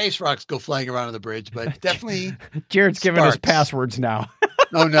any space rocks go flying around on the bridge, but definitely. Jared's giving us passwords now.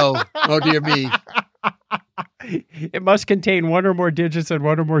 Oh, no. Oh, dear me. It must contain one or more digits and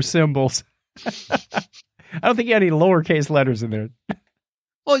one or more symbols. I don't think you had any lowercase letters in there.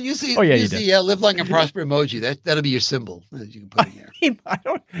 Well, you see, live long and prosper emoji. That'll be your symbol that you can put in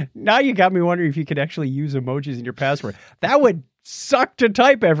there. Now you got me wondering if you could actually use emojis in your password. That would suck to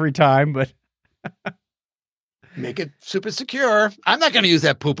type every time, but make it super secure. I'm not going to use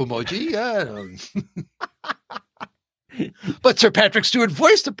that poop emoji. But Sir Patrick Stewart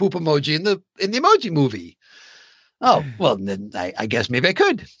voiced the poop emoji in the Emoji Movie. Oh, well, then I guess maybe I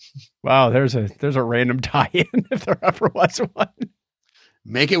could. Wow, there's a random tie-in if there ever was one.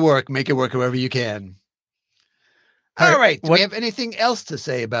 Make it work however you can. All right. Do we have anything else to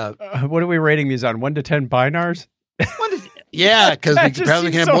say about? What are we rating these on? 1 to 10 binars? Yeah, because we probably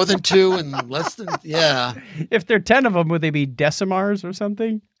can have more than 2 and less than, yeah. If there are 10 of them, would they be decimars or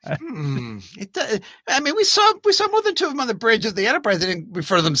something? We saw more than 2 of them on the bridge of the Enterprise. They didn't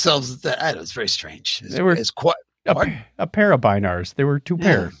refer to themselves as that. I don't know, it's very strange. A pair of binars. They were 2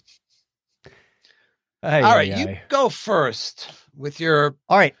 pairs. All right, you go first with your.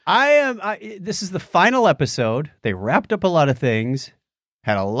 All right, this is the final episode. They wrapped up a lot of things,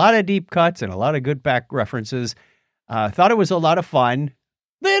 had a lot of deep cuts and a lot of good back references. Thought it was a lot of fun.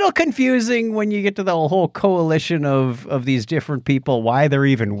 Little confusing when you get to the whole coalition of these different people, why they're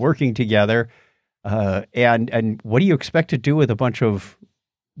even working together, and what do you expect to do with a bunch of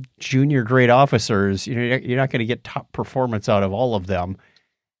junior grade officers? You're not going to get top performance out of all of them.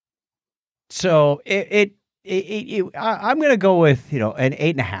 So I'm going to go with an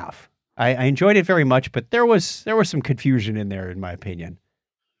 8.5. I enjoyed it very much, but there was some confusion in there, in my opinion.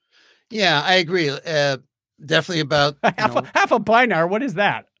 Yeah, I agree. Definitely about half a binar. What is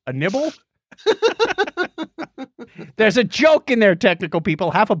that? A nibble? There's a joke in there, technical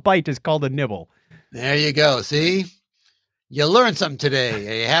people. Half a bite is called a nibble. There you go. See, you learned something today.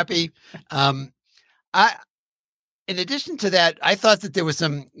 Are you happy? In addition to that, I thought that there was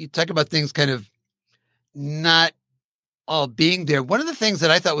you talk about things kind of not all being there. One of the things that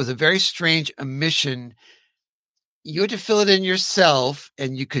I thought was a very strange omission, you had to fill it in yourself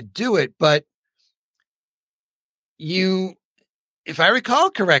and you could do it, but if I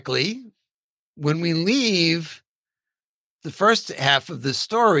recall correctly, when we leave the first half of the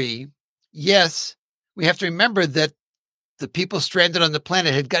story, yes, we have to remember that the people stranded on the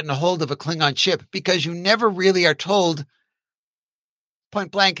planet had gotten a hold of a Klingon ship, because you never really are told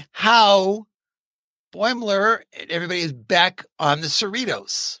point blank how Boimler and everybody is back on the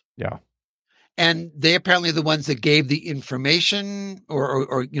Cerritos. Yeah. And they apparently are the ones that gave the information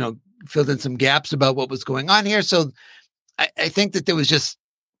or filled in some gaps about what was going on here. So I think that there was just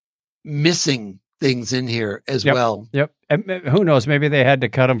missing things in here as well. Yep. And who knows? Maybe they had to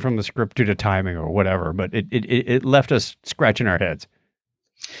cut them from the script due to timing or whatever, but it left us scratching our heads.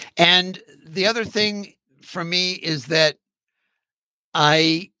 And the other thing for me is that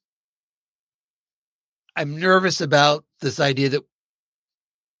I'm nervous about this idea that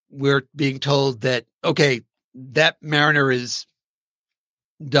we're being told that, okay, that Mariner is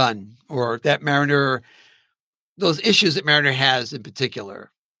done, or that Mariner, those issues that Mariner has in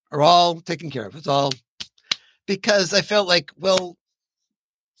particular are all taken care of. It's all because I felt like, well,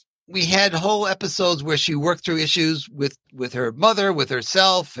 we had whole episodes where she worked through issues with her mother, with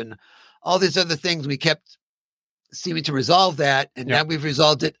herself, and all these other things. We kept seeming to resolve that, and now we've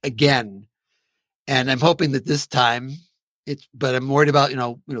resolved it again. And I'm hoping that this time but I'm worried about,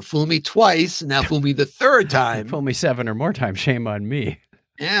 fool me twice and now fool me the third time. Fool me 7 or more times. Shame on me.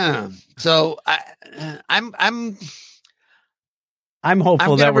 Yeah. So I'm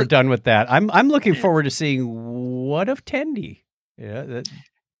hopeful that we're gonna done with that. I'm looking forward to seeing what of Tendi. Yeah.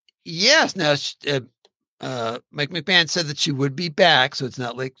 yes. Now, Mike McMahon said that she would be back, so it's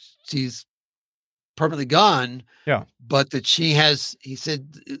not like she's permanently gone. Yeah. But that he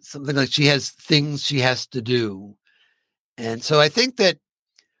said something like she has things she has to do. And so I think that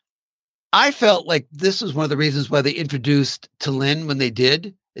I felt like this was one of the reasons why they introduced T'Lyn when they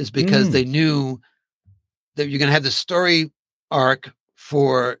did, is because they knew that you're going to have the story arc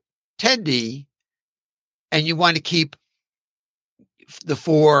for Tendi, and you want to keep the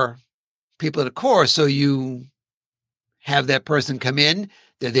 4 people at the core. So you have that person come in.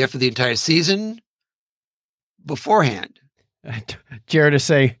 They're there for the entire season beforehand. Jared to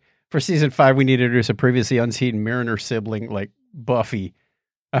say for season 5, we need to introduce a previously unseen Mariner sibling like Buffy.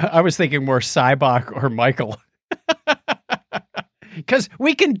 I was thinking more Cybok or Michael. Because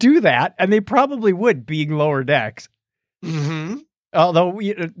we can do that, and they probably would, being Lower Decks. Mm-hmm. Although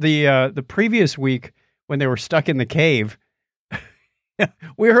the previous week, when they were stuck in the cave,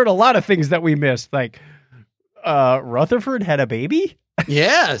 we heard a lot of things that we missed, like Rutherford had a baby?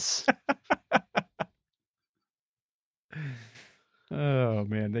 Yes. Oh,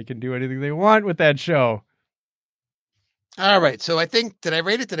 man, they can do anything they want with that show. All right. So I think, did I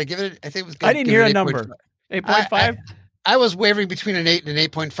rate it? Did I give it? I think it was. I didn't hear a number. 8.5? I was wavering between an 8 and an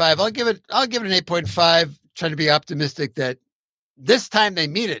 8.5. I'll give it an 8.5, trying to be optimistic that this time they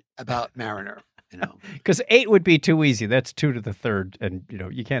mean it about Mariner, Because 8 would be too easy. That's 2 to the third. And,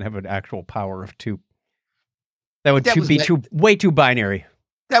 you can't have an actual power of 2. That would be way too binary.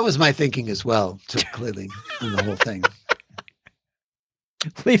 That was my thinking as well, clearly, in the whole thing.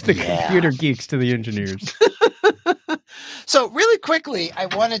 Leave the computer geeks to the engineers. So really quickly, I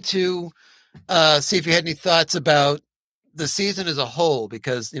wanted to see if you had any thoughts about the season as a whole,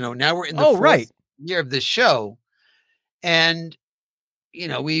 because, now we're in the fourth year of this show. And,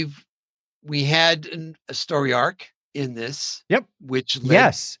 we had a story arc in this. Yep. Which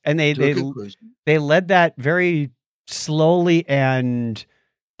led and they led that very slowly and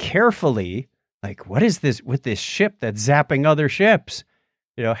carefully. Like, what is this with this ship that's zapping other ships?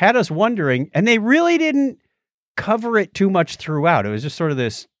 Had us wondering, and they really didn't cover it too much throughout. It was just sort of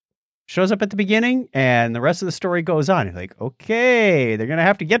this shows up at the beginning and the rest of the story goes on. You're like, okay, they're going to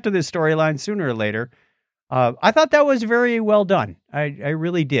have to get to this storyline sooner or later. I thought that was very well done. I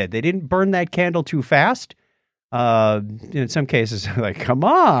really did. They didn't burn that candle too fast. In some cases, like, come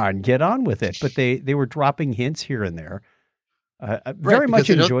on, get on with it. But they were dropping hints here and there. I very much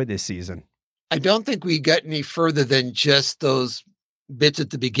enjoyed this season. I don't think we got any further than just those bits at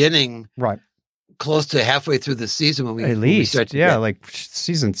the beginning. Right. Close to halfway through the season when we started like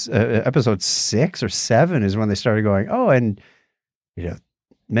seasons, episode 6 or 7 is when they started going, oh, and,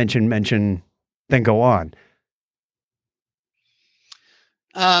 mention, then go on.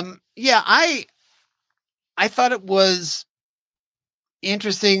 I thought it was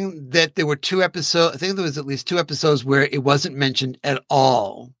interesting that there were 2 episodes. I think there was at least 2 episodes where it wasn't mentioned at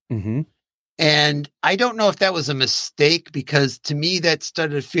all. Mm-hmm. And I don't know if that was a mistake, because to me that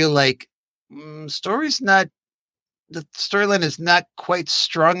started to feel like the storyline is not quite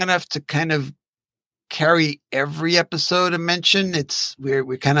strong enough to kind of carry every episode a mention.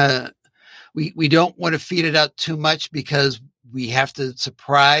 We don't want to feed it out too much because we have to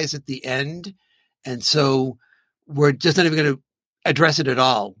surprise at the end. And so we're just not even going to address it at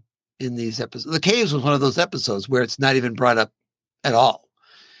all in these episodes. The Caves was one of those episodes where it's not even brought up at all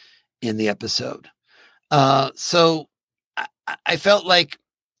in the episode. So I felt like,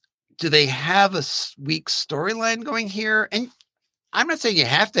 do they have a weak storyline going here? And I'm not saying you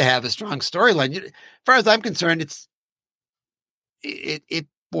have to have a strong storyline. As far as I'm concerned, it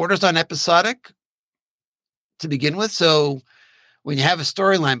borders on episodic to begin with. So when you have a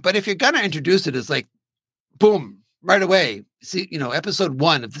storyline, but if you're going to introduce it as like, boom, right away, see, episode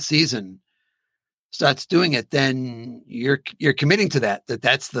 1 of the season starts doing it, then you're committing to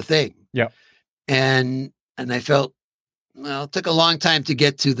that's the thing. Yeah. And I felt, well, it took a long time to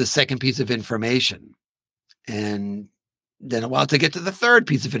get to the second piece of information, and then a while to get to the third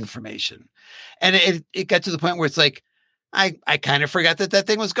piece of information. And it got to the point where it's like, I kind of forgot that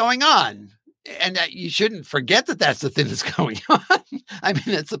thing was going on. And you shouldn't forget that that's the thing that's going on. I mean,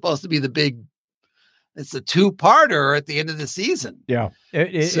 it's supposed to be it's a 2-parter at the end of the season. Yeah.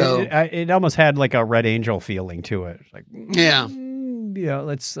 It almost had like a Red Angel feeling to it. Like,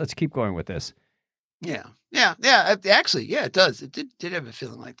 let's keep going with this. Yeah. Actually, it does. It did have a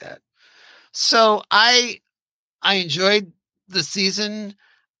feeling like that. So I enjoyed the season.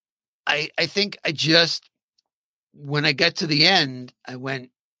 I think I just when I got to the end, I went,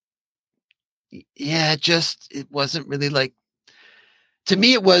 yeah, it wasn't really like, to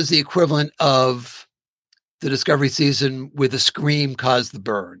me, it was the equivalent of the Discovery season where the scream caused the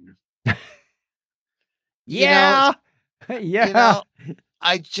burn. Yeah.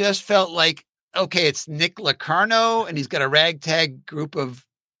 I just felt like, okay, it's Nick Locarno and he's got a ragtag group of.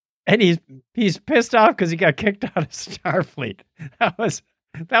 And he's pissed off because he got kicked out of Starfleet. That was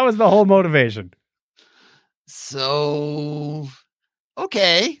the whole motivation. So,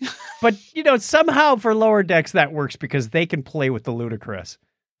 okay. But, somehow for Lower Decks that works because they can play with the ludicrous.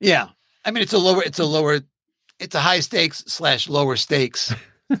 Yeah. I mean, it's a high stakes / lower stakes.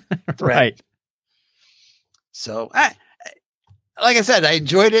 Right. So, like I said, I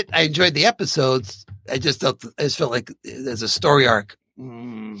enjoyed it. I enjoyed the episodes. I just felt like there's a story arc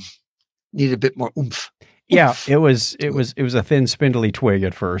needed a bit more oomph. Yeah, it was a thin, spindly twig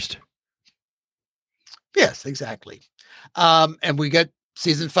at first. Yes, exactly. And we got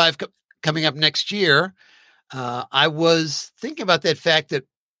season 5 coming up next year. I was thinking about that fact that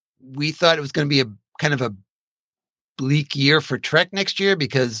we thought it was going to be a kind of a bleak year for Trek next year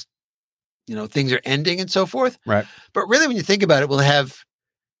because, things are ending and so forth. Right. But really, when you think about it, we'll have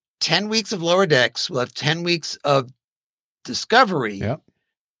 10 weeks of Lower Decks. We'll have 10 weeks of Discovery. Yep.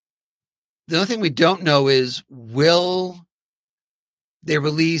 The only thing we don't know is, will they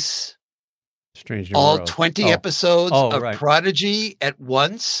release Strange New all World. 20 episodes of right. Prodigy at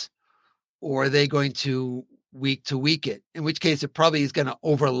once? Or are they going to week it? In which case, it probably is going to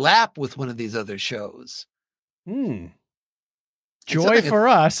overlap with one of these other shows. Joy for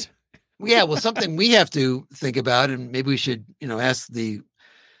us. Yeah, well, something we have to think about, and maybe we should, ask the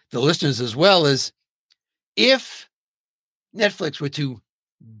listeners as well, is if Netflix were to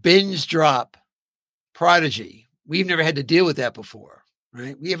binge drop Prodigy, we've never had to deal with that before,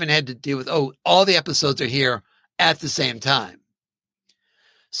 right? We haven't had to deal with, all the episodes are here at the same time.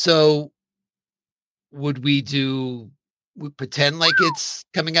 So would we pretend like it's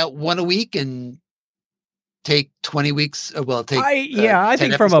coming out one a week and take 20 weeks? I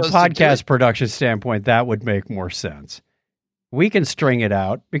think from a podcast production standpoint, that would make more sense. We can string it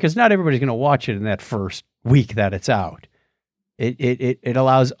out because not everybody's going to watch it in that first week that it's out. It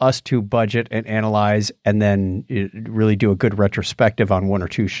allows us to budget and analyze and then really do a good retrospective on one or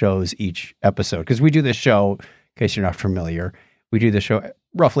two shows each episode. Because we do this show, in case you're not familiar, we do the show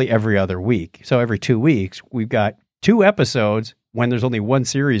roughly every other week. So every 2 weeks, we've got 2 episodes when there's only one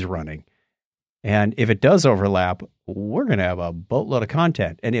series running. And if it does overlap, we're going to have a boatload of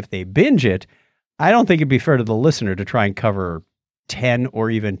content. And if they binge it, I don't think it'd be fair to the listener to try and cover 10 or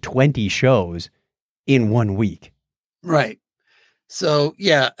even 20 shows in 1 week. Right. So,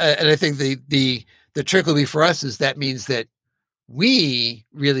 yeah. And I think the trick will be for us is that means that we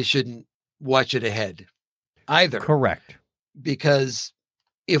really shouldn't watch it ahead either. Correct. Because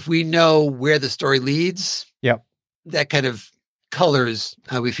if we know where the story leads, that kind of colors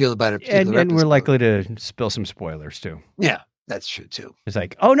how we feel about it. And we're likely to spill some spoilers too. Yeah, that's true too. It's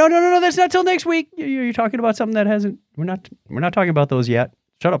like, oh, no, that's not till next week. You're talking about something that hasn't, we're not talking about those yet.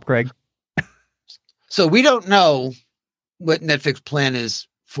 Shut up, Craig. So we don't know what Netflix plan is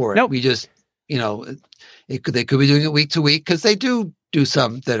for it. Nope. We just, they could be doing it week to week because they do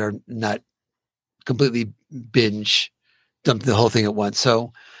some that are not completely binge, dump the whole thing at once.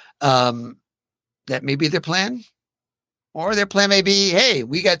 So that may be their plan. Or their plan may be, hey,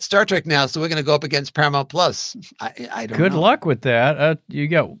 we got Star Trek now, so we're going to go up against Paramount Plus. I don't know. Good luck with that. You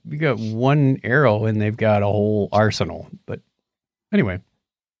got one arrow, and they've got a whole arsenal. But anyway,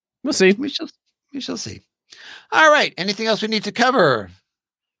 we'll see. We shall see. All right. Anything else we need to cover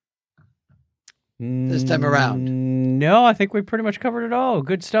this time around? No, I think we pretty much covered it all.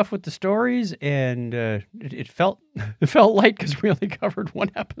 Good stuff with the stories, and it felt light because we only covered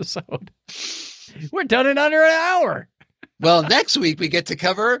one episode. We're done in under an hour. Well, next week we get to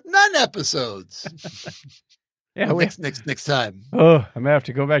cover 9 episodes. Yeah, next time. Oh, I'm gonna have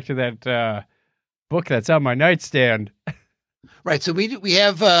to go back to that book that's on my nightstand. Right. So we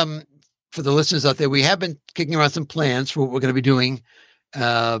have for the listeners out there, we have been kicking around some plans for what we're going to be doing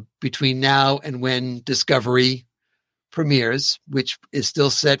between now and when Discovery premieres, which is still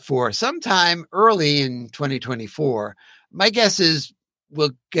set for sometime early in 2024. My guess is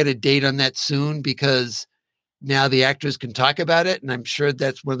we'll get a date on that soon because now the actors can talk about it. And I'm sure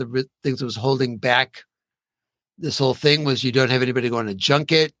that's one of the things that was holding back this whole thing was you don't have anybody going to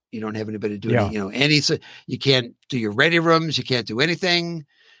junket. You don't have anybody doing, so you can't do your ready rooms. You can't do anything.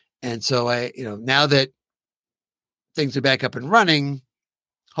 And so now that things are back up and running,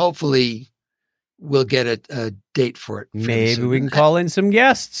 hopefully we'll get a date for it. Maybe we can call in some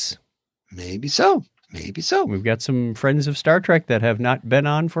guests. Maybe so. Maybe so. We've got some friends of Star Trek that have not been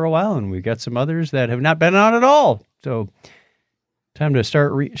on for a while, and we've got some others that have not been on at all. So time to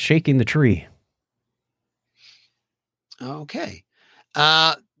start shaking the tree. Okay.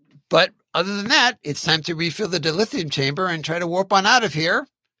 But other than that, it's time to refill the dilithium chamber and try to warp on out of here.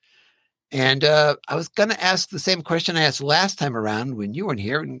 And I was going to ask the same question I asked last time around when you weren't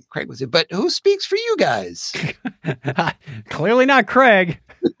here and Craig was here. But who speaks for you guys? Clearly not Craig.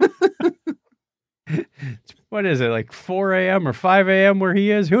 What is it, like 4 a.m. or 5 a.m. where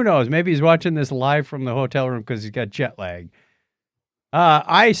he is? Who knows? Maybe he's watching this live from the hotel room because he's got jet lag.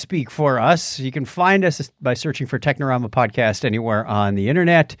 I speak for us. You can find us by searching for Technorama Podcast anywhere on the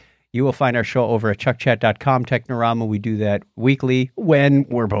internet. You will find our show over at chuckchat.com, Technorama. We do that weekly when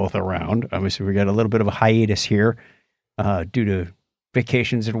we're both around. Obviously, we got a little bit of a hiatus here due to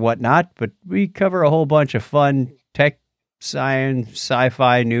vacations and whatnot, but we cover a whole bunch of fun tech, science,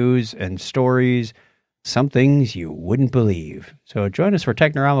 sci-fi news and stories, some things you wouldn't believe. So join us for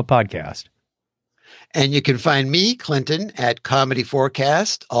Technorama Podcast. And you can find me, Clinton, at Comedy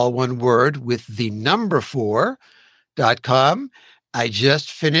Forecast, all one word, with the number 4.com. I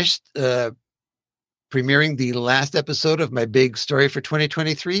just finished premiering the last episode of my big story for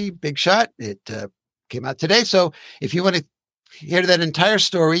 2023, Big Shot. It came out today. So if you want to hear that entire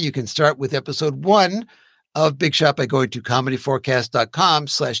story, you can start with episode 1 of Big Shot by going to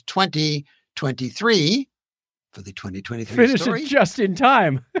comedyforecast.com/2023 for the 2023 Finished story. it just in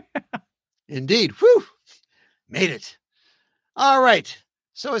time. Indeed. Whew. Made it. All right.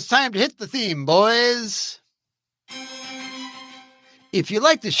 So it's time to hit the theme, boys. If you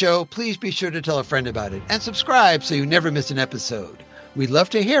like the show, please be sure to tell a friend about it and subscribe so you never miss an episode. We'd love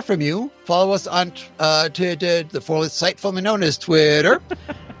to hear from you. Follow us on the site formerly known as Twitter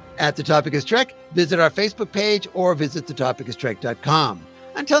at The Topic is Trek. Visit our Facebook page or visit thetopicistrek.com.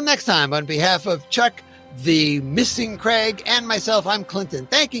 Until next time, on behalf of Chuck, the missing Craig, and myself, I'm Clinton,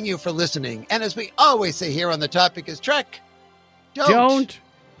 thanking you for listening. And as we always say here on The Topic is Trek, don't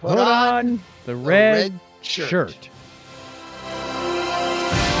put on the red shirt.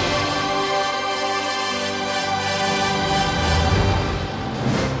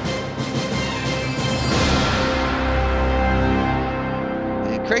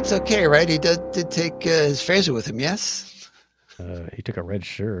 Craig's okay, right? He did take his phaser with him, yes? He took a red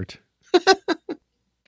shirt.